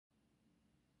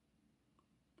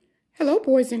Hello,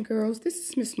 boys and girls. This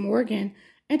is Miss Morgan,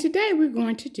 and today we're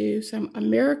going to do some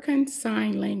American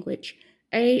Sign Language,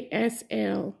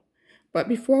 ASL. But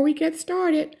before we get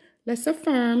started, let's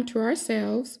affirm to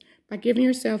ourselves by giving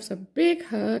yourselves a big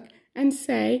hug and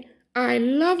say, I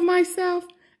love myself,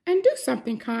 and do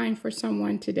something kind for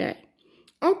someone today.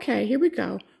 Okay, here we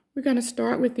go. We're going to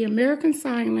start with the American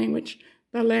Sign Language,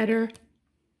 the letter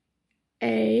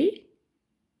A,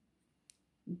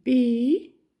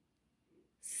 B,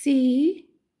 C,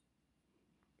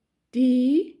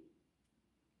 D,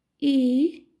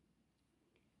 E,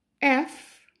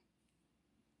 F,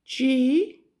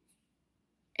 G,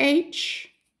 H,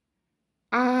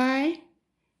 I,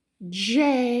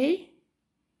 J,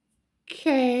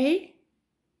 K,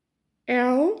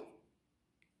 L,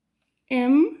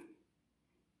 M,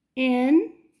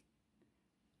 N,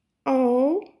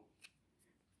 O,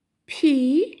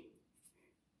 P,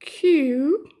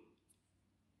 Q,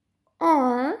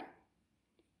 R,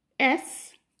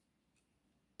 S,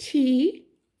 T,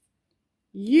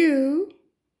 U,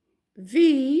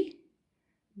 V,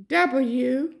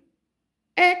 W,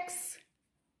 X,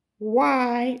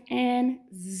 Y, and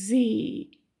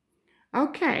Z.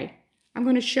 Okay, I'm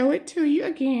going to show it to you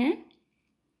again,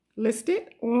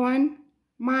 listed on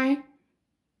my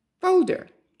folder.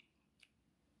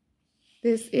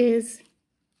 This is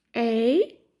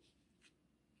A,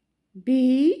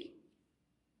 B,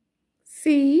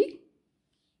 C,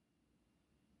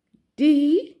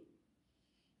 D,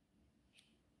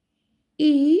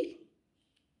 E,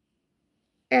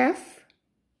 F,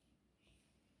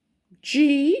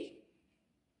 G,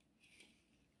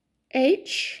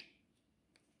 H,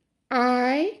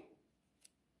 I,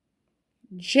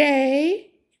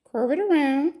 J, curve it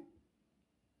around,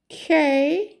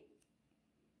 K,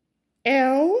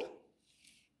 L,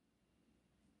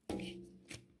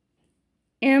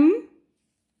 M,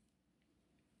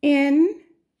 N,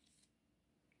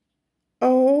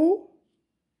 O,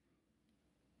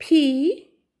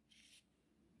 P,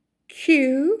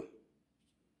 Q,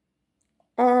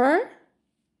 R,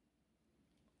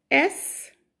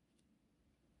 S,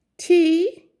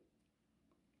 T,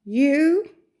 U,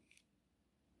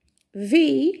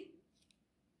 V,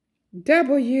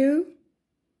 W,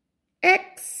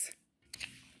 X,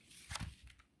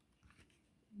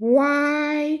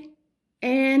 Y,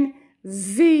 and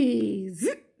Z.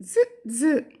 Z, Z,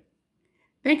 Z.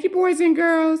 Thank you, boys and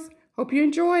girls. Hope you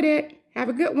enjoyed it. Have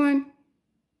a good one.